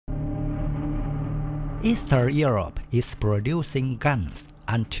Eastern Europe is producing guns,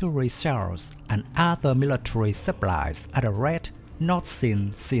 artillery shells, and other military supplies at a rate not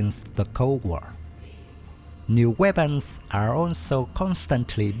seen since the Cold War. New weapons are also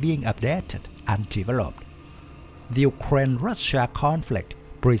constantly being updated and developed. The Ukraine-Russia conflict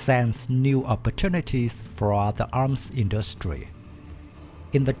presents new opportunities for the arms industry.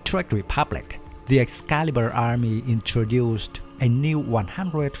 In the Czech Republic, the Excalibur army introduced a new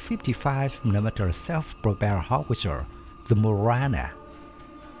 155mm self-propelled howitzer, the Morana.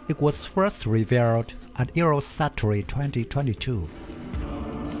 It was first revealed at Eurosatory 2022.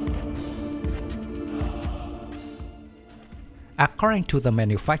 According to the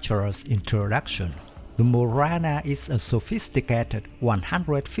manufacturer's introduction, the Morana is a sophisticated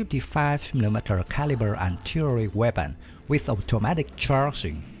 155mm caliber artillery weapon with automatic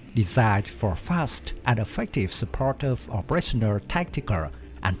charging, designed for fast and effective support of operational tactical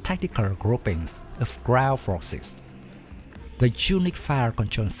and tactical groupings of ground forces. The unique fire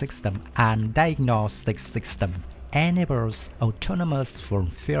control system and diagnostic system enables autonomous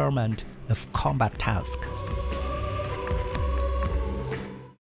fulfillment of combat tasks.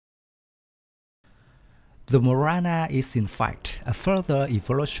 The Morana is in fact a further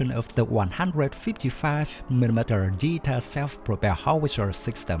evolution of the 155mm Dita self-propelled howitzer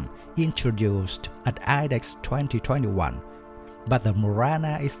system introduced at IDEX 2021, but the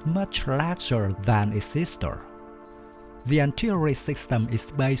Morana is much larger than its sister. The artillery system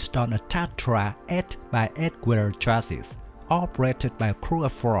is based on a Tatra 8x8 chassis, operated by a crew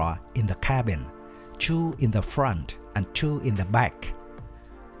of 4 in the cabin, 2 in the front and 2 in the back.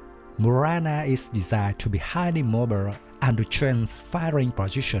 Morana is designed to be highly mobile and to change firing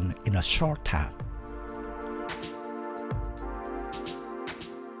position in a short time.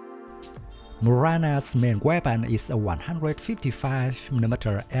 Morana's main weapon is a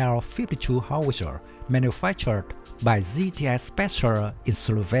 155mm L-52 howitzer manufactured by ZTS Special in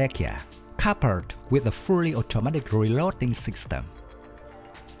Slovakia, coupled with a fully automatic reloading system.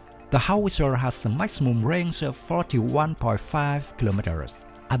 The howitzer has a maximum range of 41.5 km.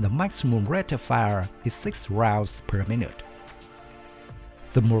 And the maximum rate of fire is 6 rounds per minute.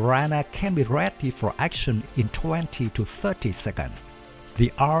 The Morana can be ready for action in 20 to 30 seconds,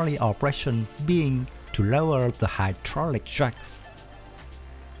 the only operation being to lower the hydraulic jacks.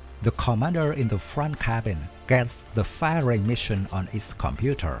 The commander in the front cabin gets the firing mission on its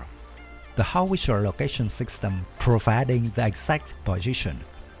computer, the howitzer location system providing the exact position,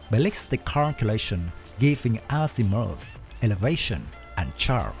 ballistic calculation giving azimuth, elevation, and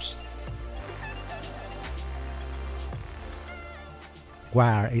charge.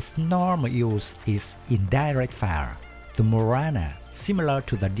 While its normal use is indirect fire, the Morana, similar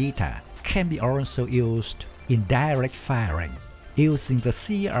to the Dita, can be also used in direct firing, using the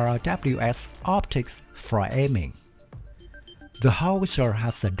CRWS optics for aiming. The howitzer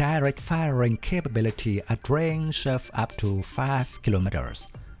has a direct firing capability at range of up to 5 km.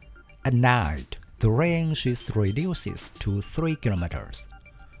 At night, the range is reduced to 3 km.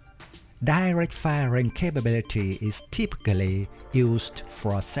 Direct firing capability is typically used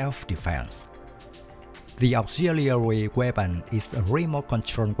for self-defense. The auxiliary weapon is a remote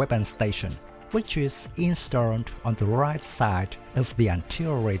control weapon station, which is installed on the right side of the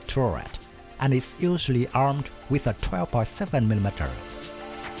artillery turret and is usually armed with a 12.7mm.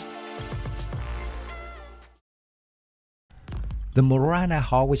 The Morana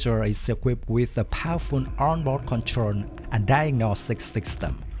howitzer is equipped with a powerful onboard control and diagnostic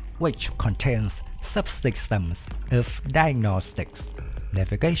system, which contains subsystems of diagnostics,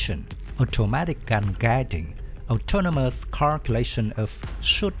 navigation, automatic gun guiding, autonomous calculation of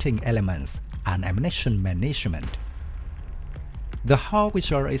shooting elements, and ammunition management. The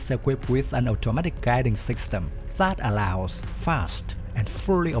howitzer is equipped with an automatic guiding system that allows fast and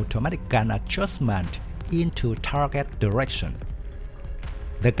fully automatic gun adjustment into target direction.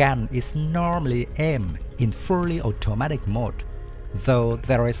 The gun is normally aimed in fully automatic mode, though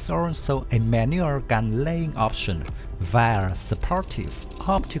there is also a manual gun laying option via supportive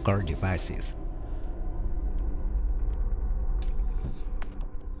optical devices.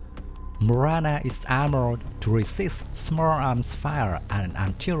 Morana is armored to resist small arms fire and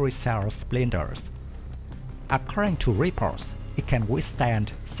artillery shell splinters. According to reports, it can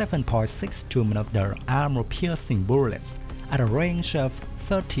withstand 7.62mm armor-piercing bullets at a range of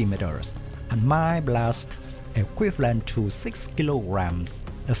 30 meters and mine blasts equivalent to 6 kilograms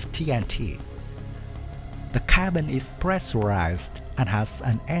of TNT. The cabin is pressurized and has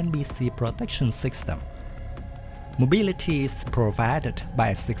an NBC protection system. Mobility is provided by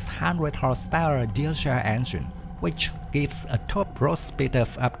a 600 horsepower diesel engine, which gives a top road speed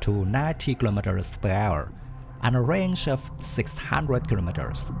of up to 90 km per hour and a range of 600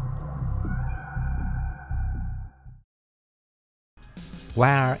 km.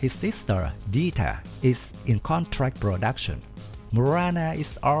 While its sister, Dita, is in contract production, Morana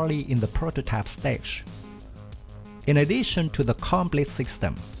is early in the prototype stage. In addition to the complete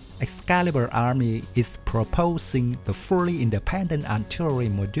system, Excalibur Army is proposing the fully independent artillery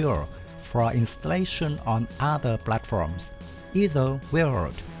module for installation on other platforms, either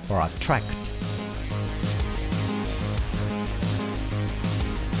wheeled or tracked.